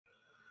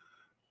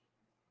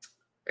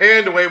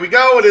And away we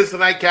go. It is the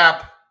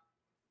Nightcap,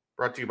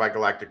 brought to you by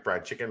Galactic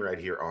Fried Chicken right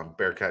here on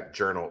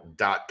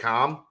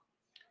BearcatJournal.com.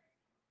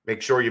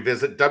 Make sure you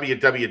visit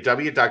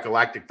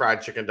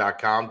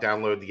www.galacticfriedchicken.com.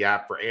 Download the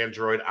app for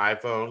Android,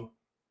 iPhone,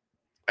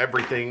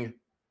 everything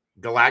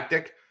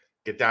Galactic.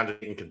 Get down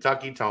to in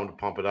Kentucky. Tell them to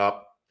pump it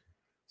up.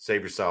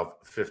 Save yourself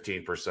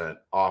 15%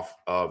 off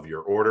of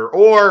your order.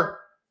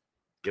 Or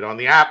get on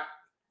the app.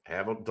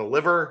 Have them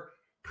deliver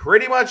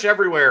pretty much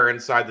everywhere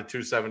inside the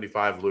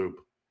 275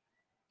 loop.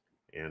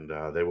 And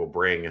they will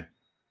bring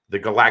the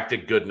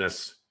Galactic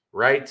goodness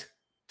right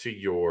to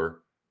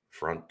your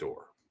front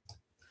door.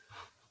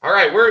 All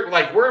right, we're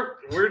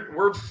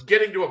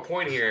getting to a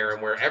point here,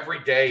 Aaron, where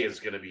every day is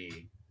going to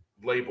be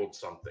labeled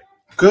something.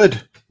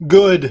 Good.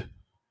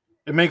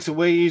 It makes it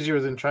way easier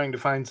than trying to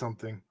find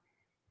something.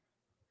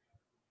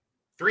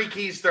 Three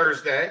Keys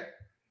Thursday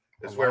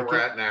is where we're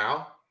at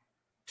now.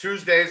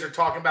 Tuesdays are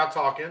talking about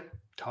talking.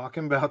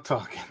 Talking about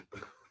talking.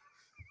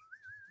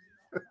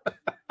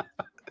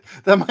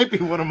 That might be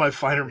one of my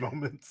finer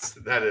moments.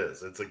 That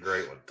is. It's a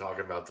great one.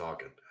 Talking about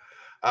talking.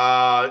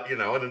 And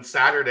then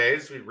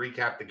Saturdays, we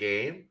recap the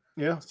game.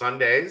 Yeah.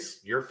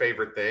 Sundays, your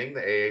favorite thing, the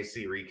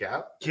AAC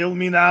recap. Kill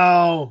me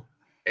now.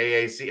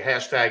 AAC,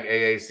 hashtag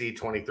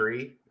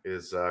AAC23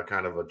 is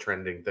kind of a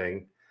trending thing.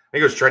 I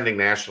think it was trending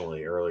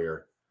nationally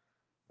earlier.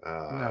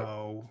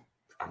 No.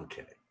 I'm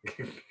kidding.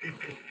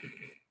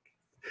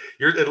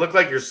 It looked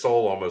like your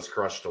soul almost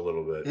crushed a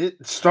little bit.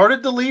 It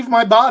started to leave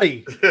my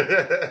body.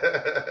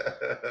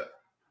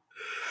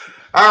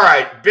 All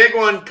right, big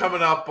one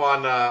coming up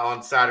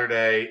on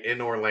Saturday in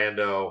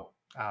Orlando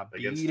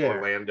against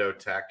Orlando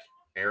Tech.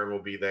 Aaron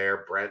will be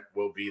there. Brent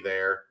will be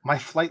there. My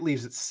flight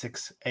leaves at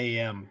 6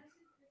 a.m.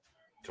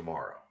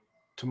 tomorrow.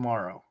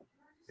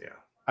 Yeah,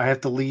 I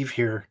have to leave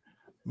here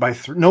by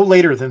no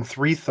later than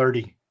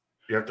 3:30.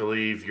 You have to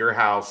leave your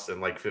house in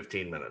like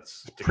 15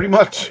 minutes. Pretty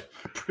much.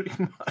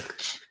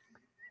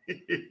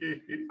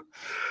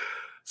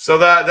 So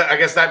I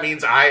guess that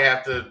means I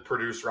have to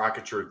produce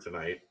Rocket Truth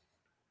tonight.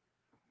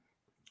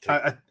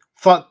 I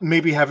thought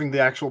maybe having the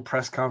actual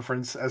press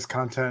conference as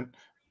content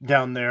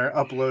down there,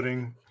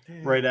 uploading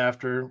right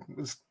after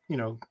was,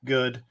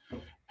 good.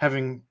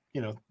 Having,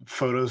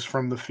 photos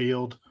from the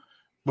field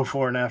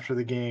before and after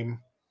the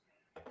game.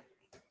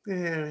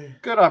 Yeah.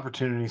 Good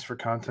opportunities for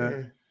content.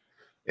 Yeah.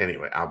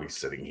 Anyway, I'll be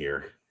sitting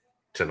here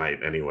tonight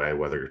anyway,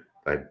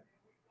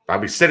 I'll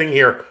be sitting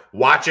here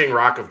watching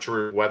Rock of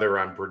Truth, whether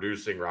I'm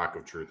producing Rock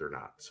of Truth or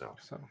not. So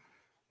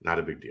not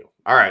a big deal.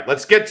 All right,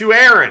 let's get to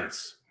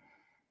Aaron's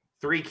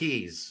 3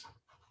 keys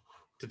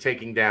to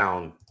taking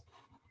down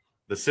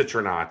the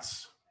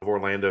Citronauts of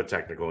Orlando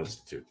Technical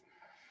Institute.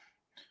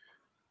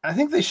 I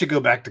think they should go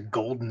back to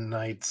Golden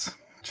Knights.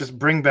 Just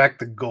bring back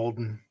the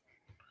Golden.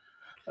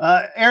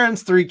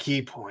 Aaron's 3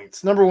 key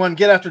points. Number 1,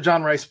 get after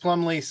John Rice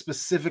Plumlee,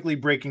 specifically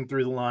breaking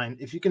through the line.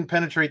 If you can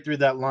penetrate through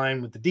that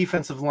line with the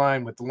defensive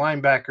line, with the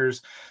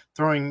linebackers,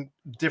 throwing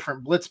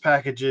different blitz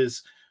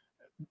packages,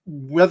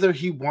 whether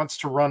he wants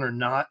to run or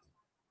not,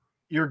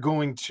 you're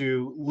going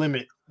to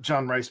limit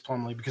John Rice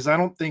Plumlee because I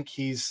don't think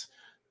he's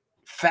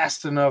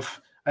fast enough.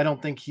 I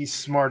don't think he's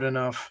smart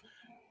enough.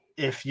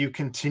 If you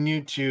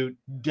continue to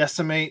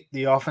decimate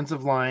the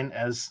offensive line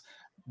as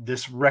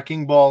this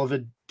wrecking ball of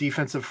a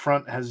defensive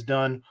front has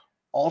done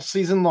all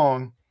season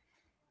long,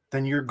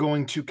 then you're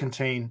going to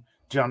contain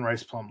John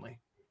Rice Plumlee.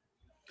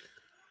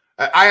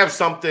 I have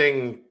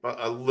something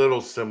a little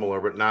similar,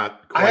 but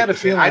not quite. I had a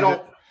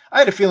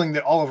feeling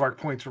that all of our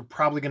points were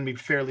probably going to be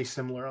fairly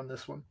similar on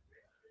this one.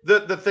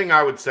 The thing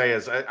I would say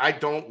is I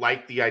don't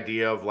like the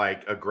idea of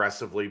like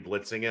aggressively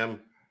blitzing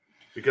him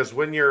because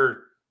when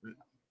you're,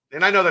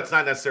 and I know that's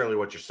not necessarily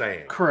what you're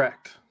saying.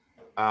 Correct.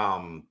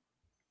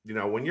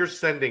 When you're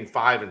sending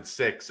 5 and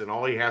 6 and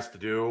all he has to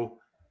do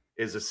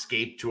is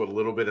escape to a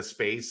little bit of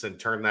space and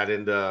turn that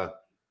into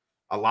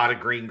a lot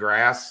of green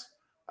grass,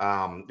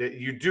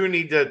 you do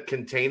need to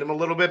contain him a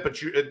little bit, but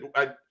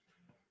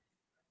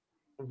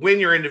win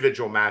your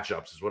individual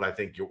matchups is what I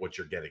think what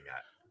you're getting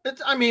at.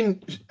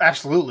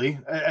 Absolutely.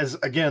 As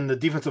again, the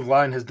defensive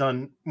line has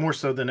done more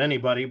so than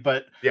anybody,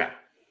 but yeah,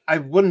 I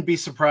wouldn't be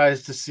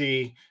surprised to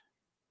see.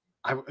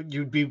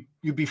 You'd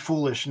be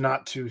foolish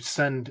not to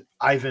send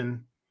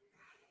Ivan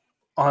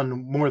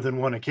on more than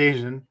one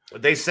occasion.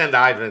 They send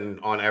Ivan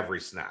on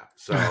every snap,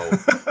 so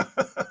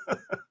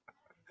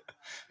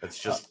that's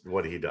just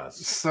what he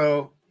does.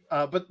 So,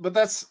 but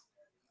that's.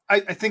 I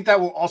think that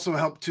will also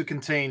help to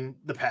contain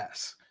the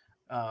pass.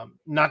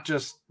 Not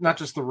just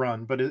the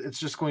run, but it's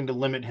just going to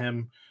limit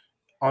him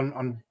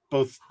on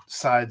both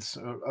sides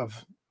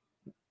of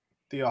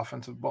the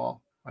offensive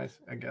ball. I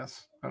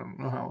guess I don't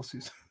know how else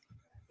he's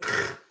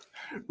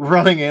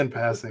running and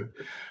passing.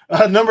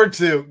 Number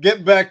 2,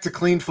 get back to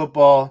clean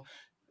football,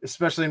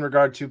 especially in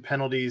regard to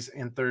penalties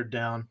and third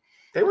down.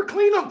 They were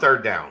clean on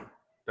third down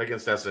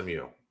against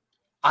SMU.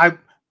 I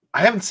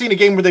haven't seen a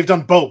game where they've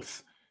done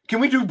both. Can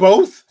we do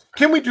both?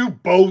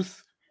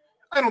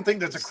 I don't think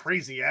that's a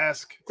crazy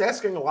ask. It's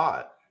asking a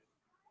lot.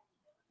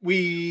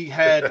 We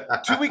had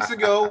 2 weeks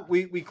ago,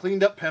 we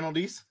cleaned up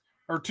penalties,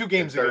 or 2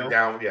 games third ago.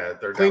 Down, yeah,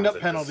 third cleaned down up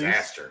was a penalties.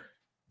 disaster.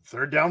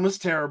 Third down was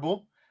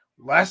terrible.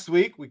 Last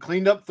week, we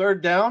cleaned up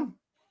third down.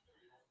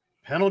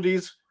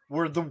 Penalties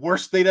were the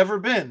worst they'd ever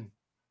been.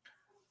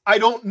 I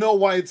don't know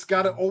why it's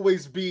got to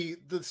always be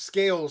the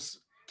scales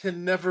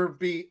can never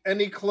be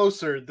any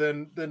closer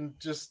than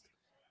just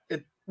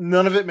it.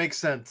 None of it makes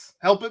sense.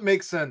 Help it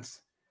make sense.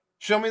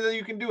 Show me that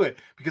you can do it,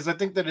 because I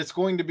think that it's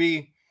going to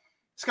be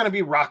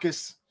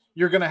raucous.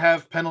 You're going to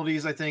have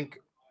penalties, I think,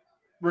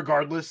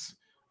 regardless.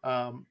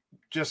 I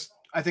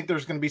think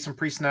there's going to be some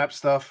pre-snap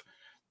stuff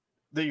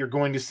that you're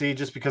going to see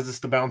just because it's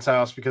the bounce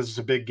house, because it's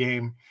a big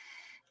game.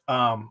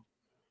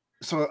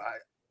 So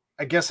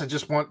I guess I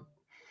just want,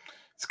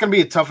 it's going to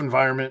be a tough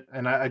environment,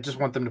 and I just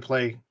want them to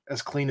play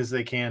as clean as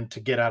they can to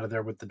get out of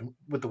there with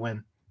the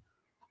win.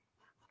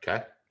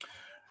 Okay.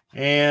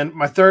 And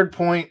my third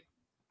point,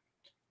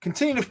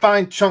 continue to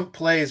find chunk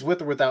plays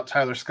with or without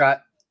Tyler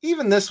Scott.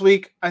 Even this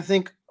week, I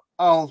think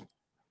I'll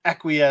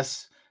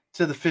acquiesce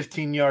to the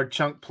 15-yard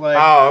chunk play.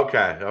 Oh,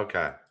 okay.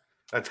 Okay.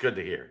 That's good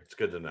to hear. It's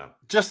good to know.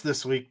 Just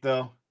this week,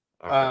 though.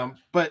 Okay.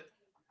 But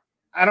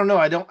I don't know.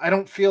 I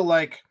don't feel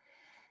like,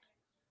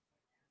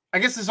 I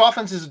guess this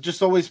offense is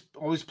just always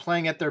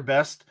playing at their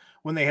best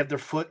when they have their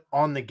foot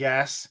on the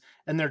gas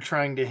and they're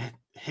trying to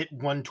hit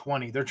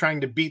 120. They're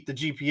trying to beat the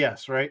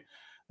GPS, right?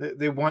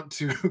 They want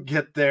to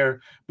get there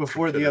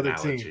before the other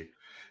team.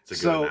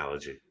 It's a good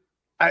analogy.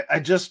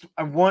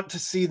 I want to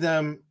see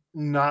them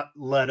not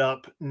let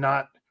up.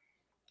 I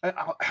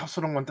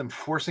also don't want them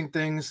forcing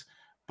things,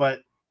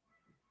 but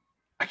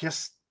I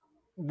guess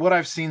what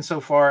I've seen so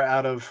far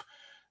out of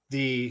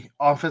the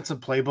offensive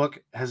playbook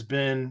has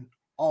been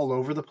all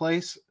over the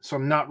place. So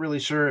I'm not really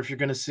sure if you're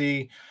going to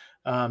see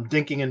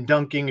dinking and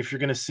dunking, if you're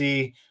going to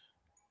see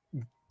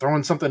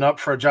throwing something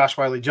up for a Josh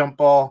Wiley jump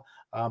ball.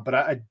 But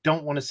I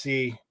don't want to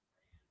see.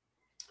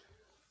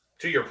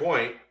 To your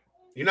point,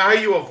 you know how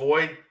you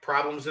avoid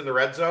problems in the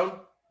red zone?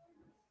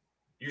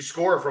 You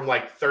score from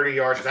like 30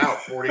 yards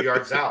out, 40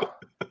 yards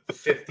out,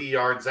 50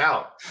 yards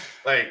out.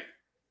 Like,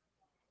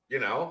 you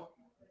know,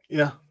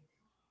 yeah.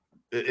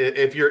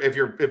 If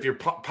you're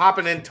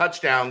popping in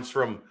touchdowns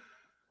from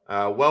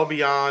well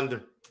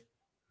beyond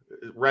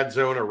red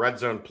zone or red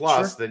zone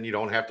plus, then you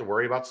don't have to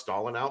worry about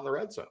stalling out in the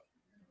red zone.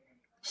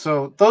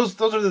 So those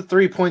are the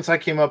 3 points I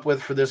came up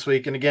with for this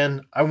week. And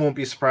again, I won't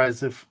be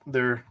surprised if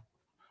they're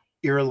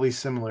eerily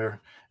similar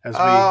as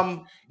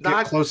we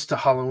get close to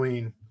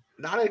Halloween.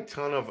 Not a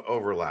ton of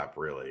overlap,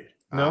 really.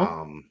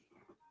 No.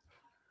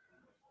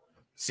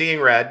 Seeing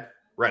red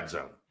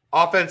zone,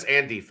 offense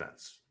and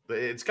defense.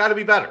 It's got to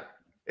be better.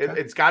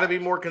 It's got to be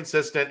more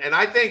consistent. And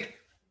I think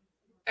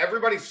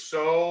everybody's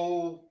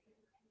so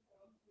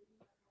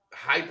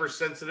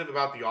hypersensitive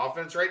about the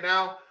offense right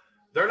now.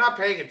 They're not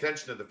paying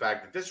attention to the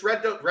fact that this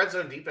red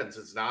zone defense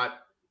has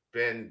not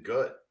been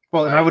good.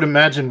 Well, and I would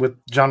imagine with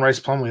John Rice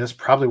Plumlee, that's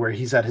probably where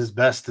he's at his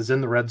best, is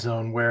in the red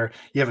zone, where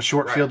you have a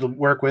short field to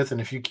work with, and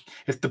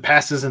if the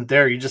pass isn't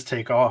there, you just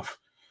take off.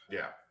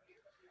 Yeah,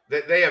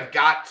 they have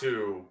got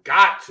to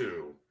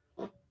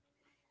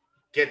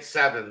get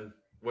 7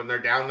 when they're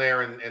down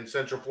there in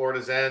Central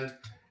Florida's end,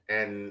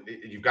 and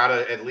you've got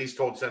to at least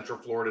hold Central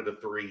Florida to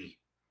 3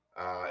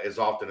 as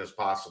often as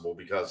possible,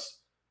 because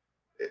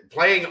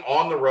playing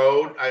on the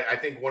road, I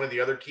think one of the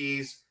other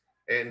keys.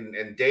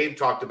 And Dave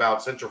talked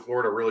about Central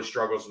Florida really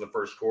struggles in the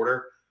first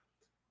quarter.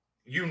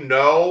 You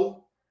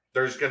know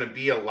there's going to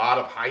be a lot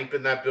of hype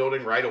in that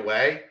building right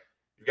away.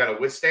 You've got to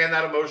withstand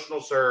that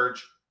emotional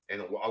surge.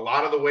 And a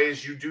lot of the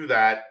ways you do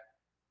that,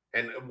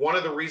 and one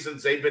of the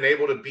reasons they've been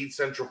able to beat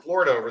Central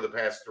Florida over the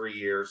past 3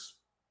 years,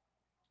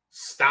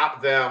 stop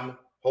them,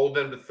 hold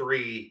them to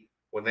 3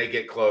 when they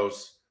get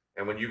close.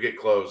 And when you get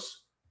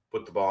close,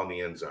 put the ball in the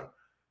end zone.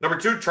 Number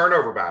 2,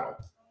 turnover battle.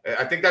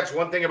 I think that's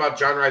one thing about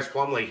John Rice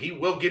Plumlee. He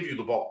will give you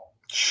the ball.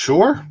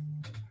 Sure.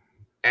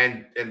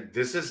 And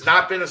this has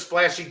not been a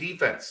splashy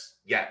defense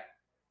yet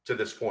to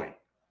this point.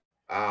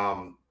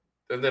 And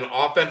then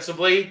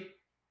offensively,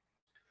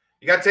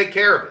 you got to take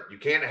care of it. You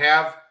can't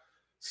have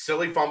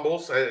silly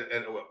fumbles.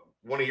 And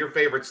one of your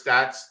favorite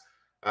stats,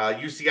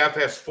 UCF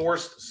has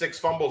forced 6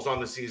 fumbles on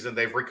the season.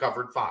 They've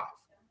recovered 5.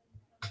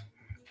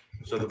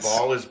 So the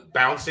ball is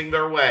bouncing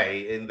their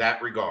way in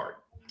that regard.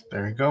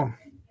 There you go.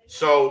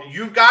 So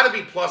you've got to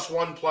be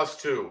 +1,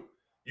 +2.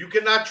 You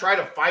cannot try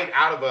to fight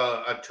out of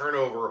a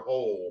turnover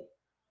hole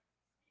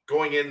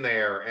going in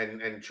there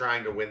and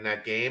trying to win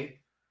that game.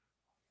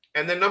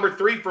 And then number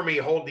 3 for me,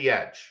 hold the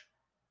edge.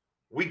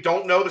 We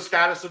don't know the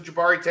status of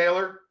Jabari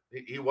Taylor.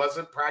 He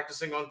wasn't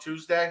practicing on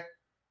Tuesday.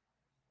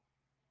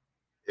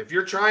 If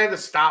you're trying to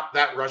stop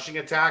that rushing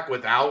attack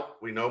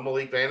we know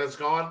Malik Vanna's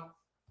gone.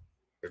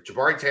 If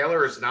Jabari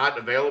Taylor is not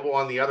available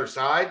on the other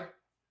side,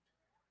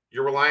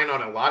 you're relying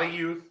on a lot of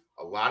youth,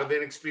 a lot of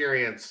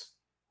inexperience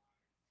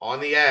on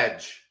the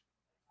edge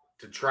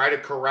to try to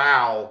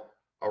corral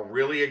a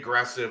really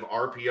aggressive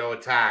RPO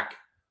attack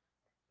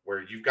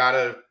where you've got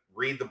to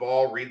read the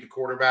ball, read the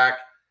quarterback.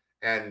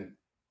 And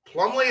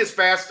Plumlee is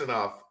fast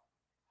enough.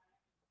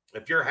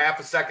 If you're half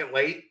a second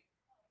late,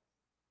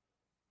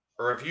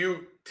 or if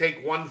you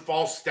take one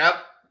false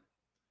step,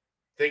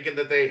 thinking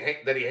that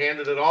he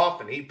handed it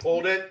off and he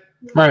pulled it,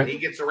 right. and he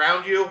gets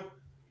around you,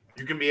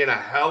 you can be in a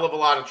hell of a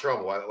lot of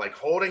trouble. Like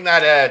holding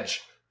that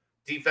edge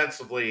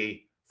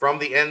defensively from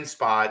the end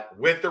spot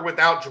with or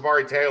without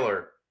Jabari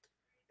Taylor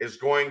is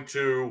going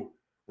to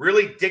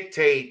really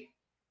dictate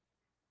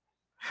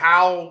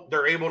how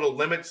they're able to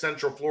limit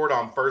Central Florida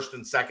on first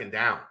and second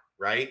down,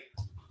 right?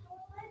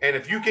 And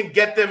if you can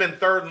get them in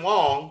third and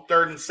long,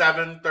 3rd and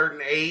 7, 3rd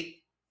and 8,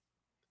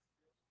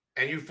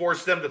 and you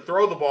force them to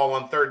throw the ball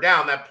on third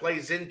down, that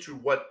plays into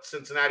what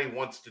Cincinnati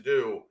wants to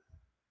do.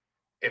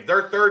 If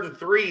they're 3rd and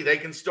 3, they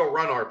can still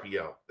run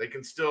RPO. They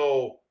can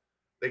still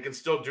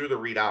do the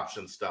read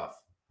option stuff.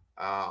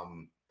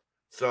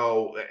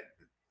 So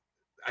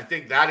I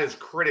think that is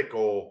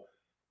critical.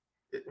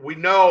 We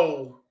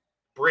know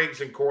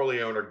Briggs and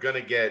Corleone are going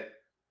to get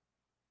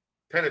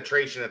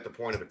penetration at the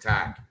point of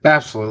attack.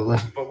 Absolutely.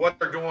 But what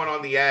they're doing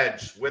on the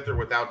edge, with or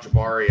without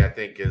Jabari, I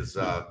think is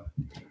one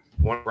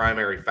of the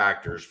primary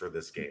factors for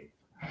this game.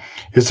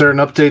 Is there an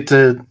update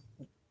to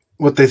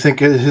what they think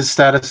his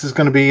status is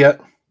going to be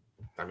yet?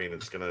 I mean,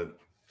 it's going to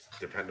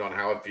depend on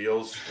how it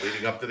feels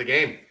leading up to the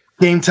game.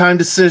 Game time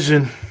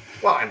decision.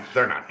 Well, and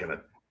they're not going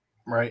to.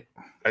 Right.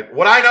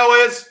 What I know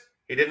is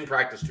he didn't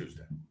practice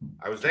Tuesday.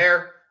 I was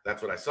there.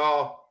 That's what I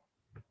saw.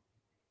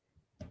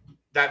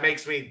 That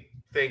makes me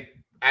think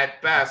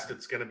at best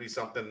it's going to be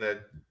something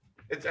that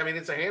it's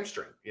a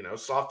hamstring,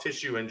 soft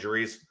tissue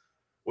injuries,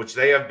 which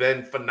they have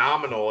been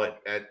phenomenal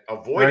at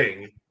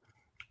avoiding.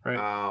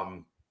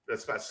 Right.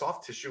 That's about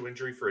soft tissue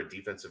injury for a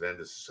defensive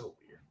end is so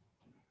weird.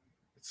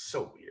 It's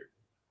so weird.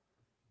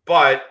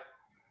 But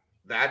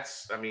I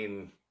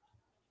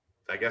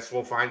guess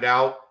we'll find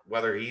out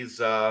whether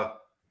he's out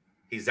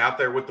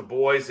there with the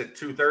boys at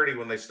 2:30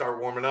 when they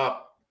start warming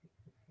up.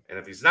 And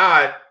if he's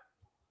not,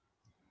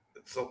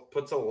 it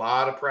puts a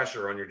lot of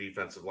pressure on your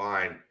defensive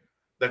line.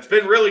 That's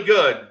been really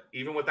good,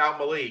 even without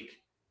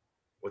Malik.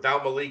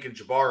 Without Malik and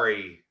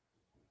Jabari,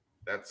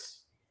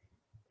 that's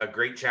a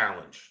great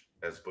challenge,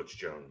 as Butch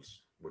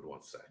Jones would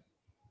once say.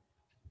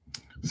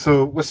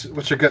 So what's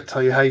your gut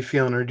tell you? How you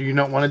feeling? Or do you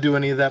not want to do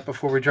any of that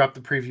before we drop the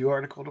preview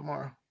article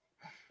tomorrow?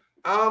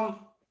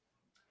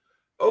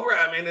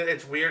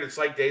 It's weird. It's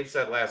like Dave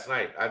said last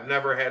night. I've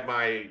never had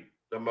my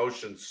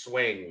emotions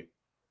swing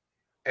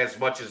as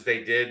much as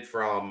they did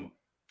from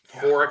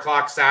 4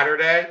 o'clock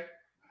Saturday,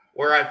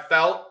 where I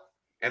felt,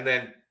 and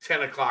then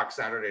 10 o'clock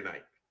Saturday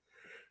night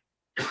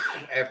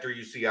after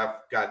UCF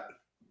got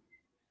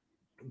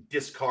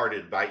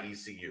discarded by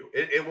ECU.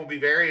 It will be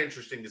very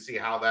interesting to see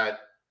how that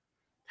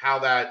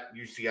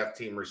UCF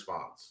team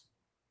responds.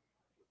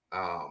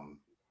 That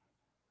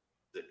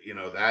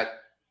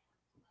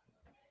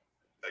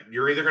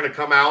you're either going to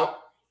come out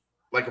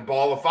like a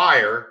ball of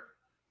fire,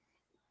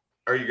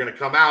 or you're going to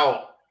come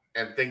out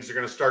and things are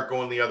going to start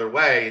going the other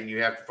way, and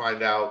you have to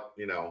find out,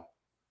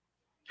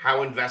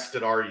 how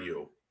invested are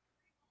you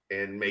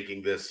in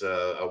making this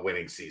a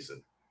winning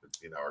season,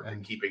 or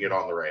keeping it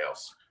on the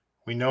rails.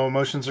 We know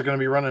emotions are going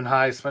to be running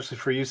high, especially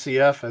for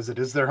UCF, as it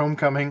is their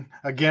homecoming.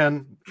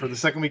 Again, for the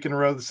second week in a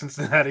row, the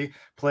Cincinnati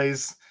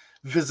plays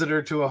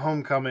visitor to a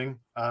homecoming.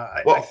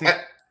 I think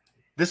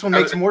this one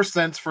makes more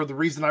sense for the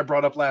reason I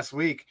brought up last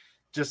week,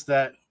 just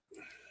that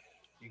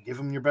you give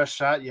them your best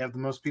shot. You have the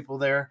most people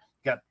there.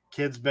 You got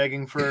kids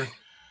begging for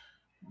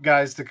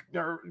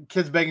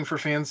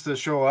fans to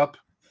show up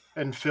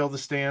and fill the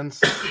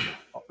stands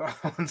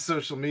on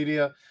social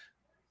media.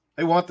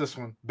 They want this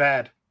one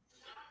bad.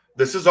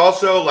 This is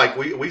also like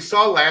we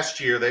saw last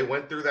year. They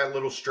went through that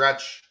little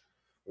stretch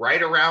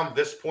right around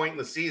this point in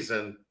the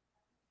season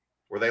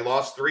where they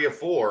lost 3 of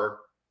 4,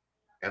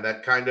 and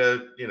that kind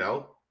of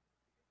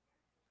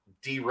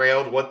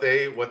derailed what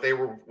they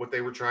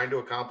were trying to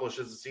accomplish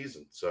as a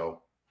season.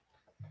 So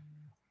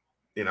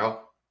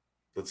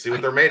let's see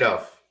what they're made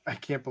of. I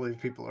can't believe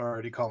people are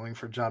already calling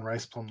for John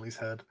Rice Plumlee's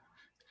head.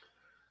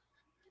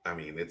 I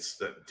mean,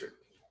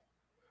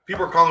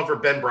 people are calling for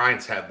Ben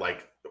Bryant's head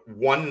like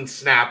one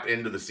snap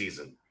into the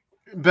season.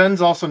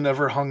 Ben's also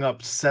never hung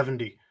up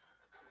 70.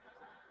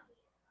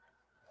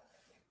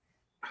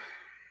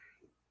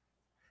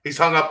 He's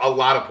hung up a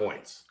lot of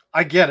points.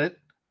 I get it.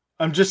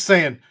 I'm just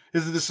saying,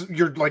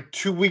 you're like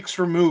 2 weeks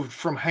removed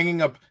from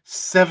hanging up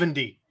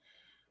 70.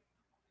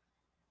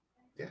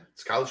 Yeah,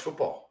 it's college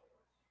football.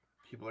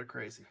 People are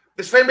crazy.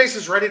 This fan base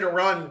is ready to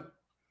run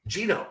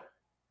Gino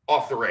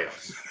off the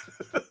rails.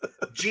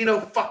 Gino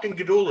fucking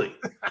Gaduli.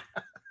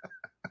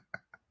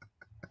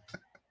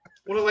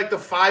 One of like the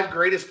 5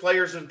 greatest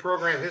players in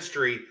program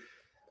history.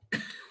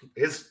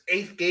 His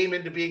 8th game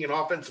into being an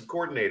offensive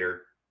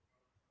coordinator.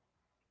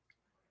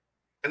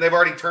 And they've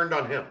already turned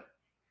on him.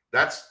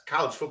 That's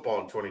college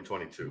football in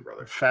 2022,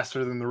 brother.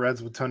 Faster than the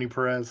Reds with Tony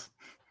Perez.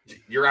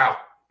 You're out.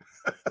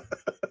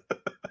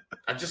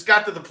 I just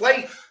got to the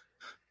plate.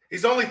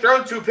 He's only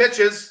thrown 2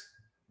 pitches.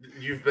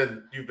 You've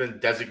been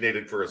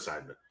designated for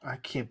assignment. I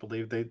can't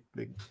believe they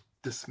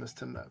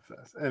dismissed him that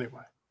fast.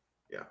 Anyway.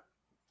 Yeah,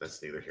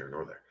 that's neither here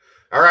nor there.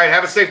 All right,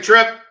 have a safe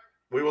trip.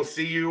 We will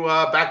see you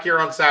back here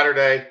on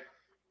Saturday.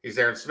 He's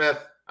Aaron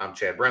Smith. I'm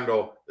Chad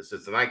Brendel. This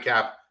is the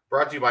Nightcap,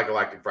 Brought to you by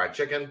Galactic Fried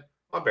Chicken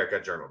on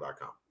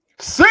BearcatJournal.com.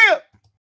 See ya!